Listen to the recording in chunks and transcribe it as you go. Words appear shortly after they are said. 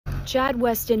Chad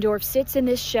Westendorf sits in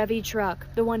this Chevy truck,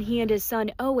 the one he and his son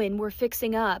Owen were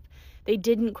fixing up. They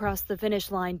didn't cross the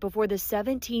finish line before the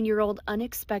 17-year-old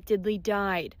unexpectedly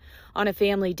died. On a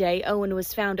family day, Owen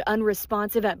was found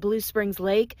unresponsive at Blue Springs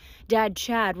Lake. Dad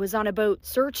Chad was on a boat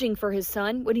searching for his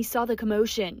son when he saw the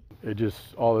commotion. It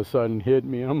just all of a sudden hit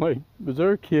me. I'm like, was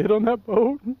there a kid on that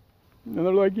boat? And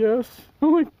they're like, yes.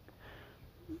 I'm like,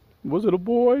 was it a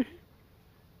boy?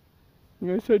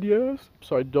 And I said yes.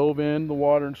 So I dove in the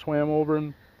water and swam over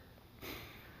and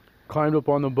climbed up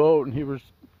on the boat, and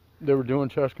they were doing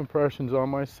chest compressions on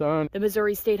my son. The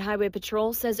Missouri State Highway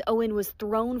Patrol says Owen was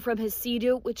thrown from his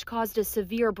Sea-Doo, which caused a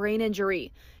severe brain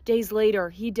injury. Days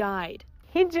later, he died.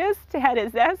 He just had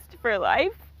a zest for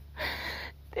life.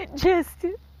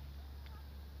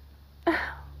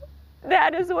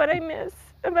 That is what I miss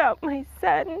about my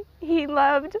son. He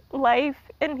loved life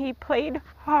and he played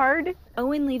hard.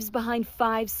 Owen leaves behind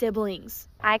 5 siblings.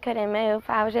 I couldn't move.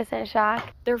 I was just in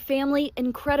shock. Their family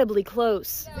incredibly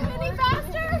close. Any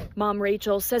faster? Mom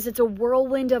Rachel says it's a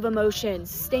whirlwind of emotions,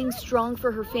 staying strong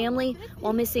for her family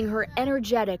while missing her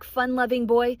energetic, fun-loving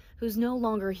boy who's no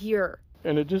longer here.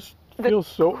 And it just feels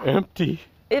so empty.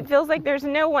 It feels like there's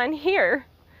no one here,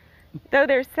 though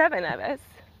there's 7 of us.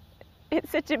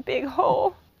 It's such a big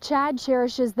hole. Chad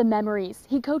cherishes the memories.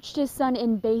 He coached his son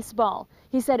in baseball.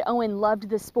 He said Owen loved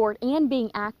the sport and being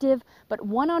active, but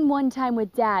one-on-one time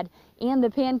with Dad and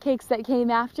the pancakes that came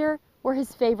after were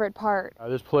his favorite part.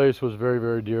 This place was very,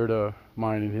 very dear to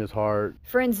mine and his heart.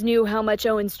 Friends knew how much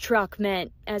Owen's truck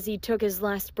meant. As he took his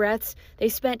last breaths, they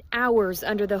spent hours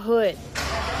under the hood.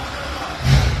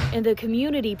 And the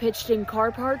community pitched in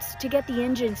car parts to get the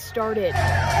engine started.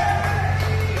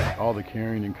 All the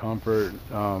caring and comfort.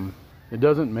 It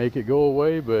doesn't make it go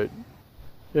away, but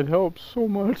it helps so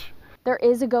much. There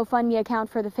is a GoFundMe account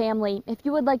for the family. If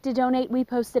you would like to donate, we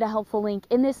posted a helpful link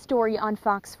in this story on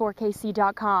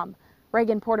fox4kc.com.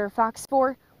 Reagan Porter, Fox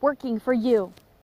 4, working for you.